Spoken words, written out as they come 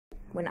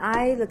When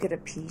I look at a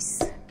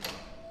piece,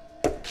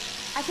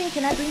 I think,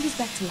 can I bring this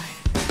back to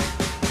life?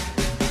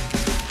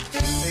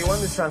 So you want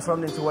this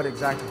transformed into what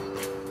exactly?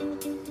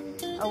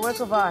 A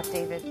work of art,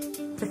 David.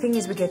 The thing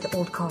is, we get the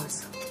old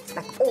cars.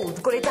 Like old,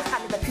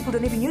 that people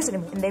don't even use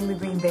anymore, and then we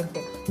reinvent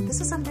them.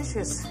 This is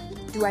ambitious.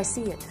 Do I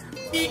see it?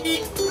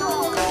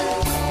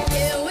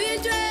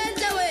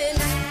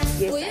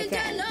 Yes, I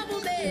can.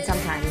 And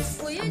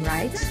sometimes I'm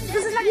right.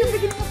 This is like the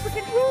beginning of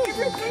freaking room.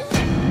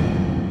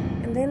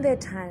 And then there are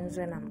times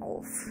when I'm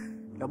off.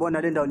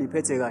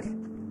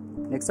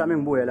 Next time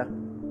I'm going to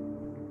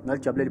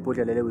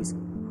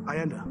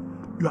Ayanda,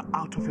 you are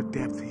out of your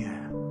depth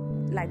here.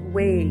 Like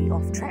way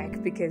off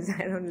track because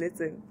I don't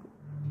listen.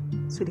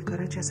 So the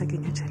courage is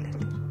again your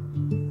challenge.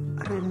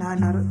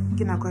 Renana,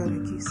 Kinako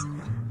Rekis.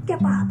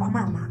 Papa,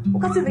 Mama,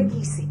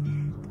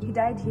 he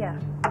died here.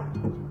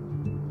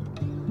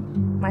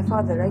 My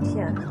father, right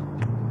here,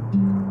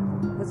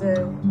 was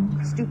a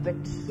stupid,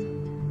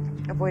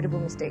 avoidable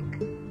mistake.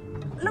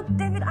 Look,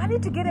 David, I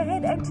need to get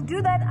ahead, and to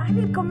do that, I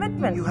need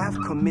commitment. You have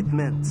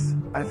commitment.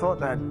 I thought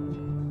that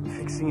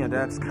fixing your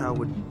dad's car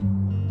would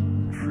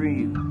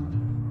free you.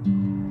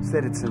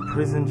 Said it's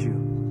imprisoned you.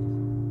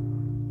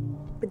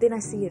 But then I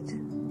see it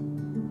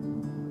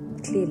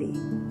clearly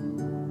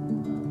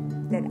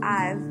that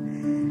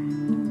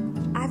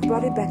I've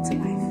brought it back to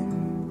life.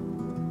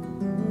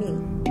 Me.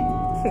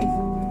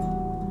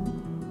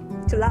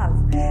 To love.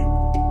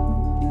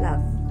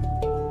 Love.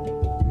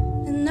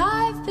 And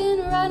I've been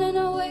running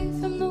away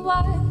from the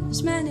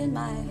wise man in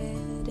my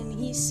head, and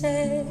he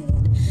said,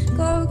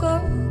 go, go,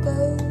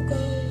 go, go,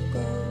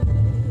 go.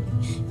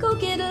 Go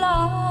get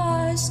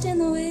lost in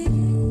the wind.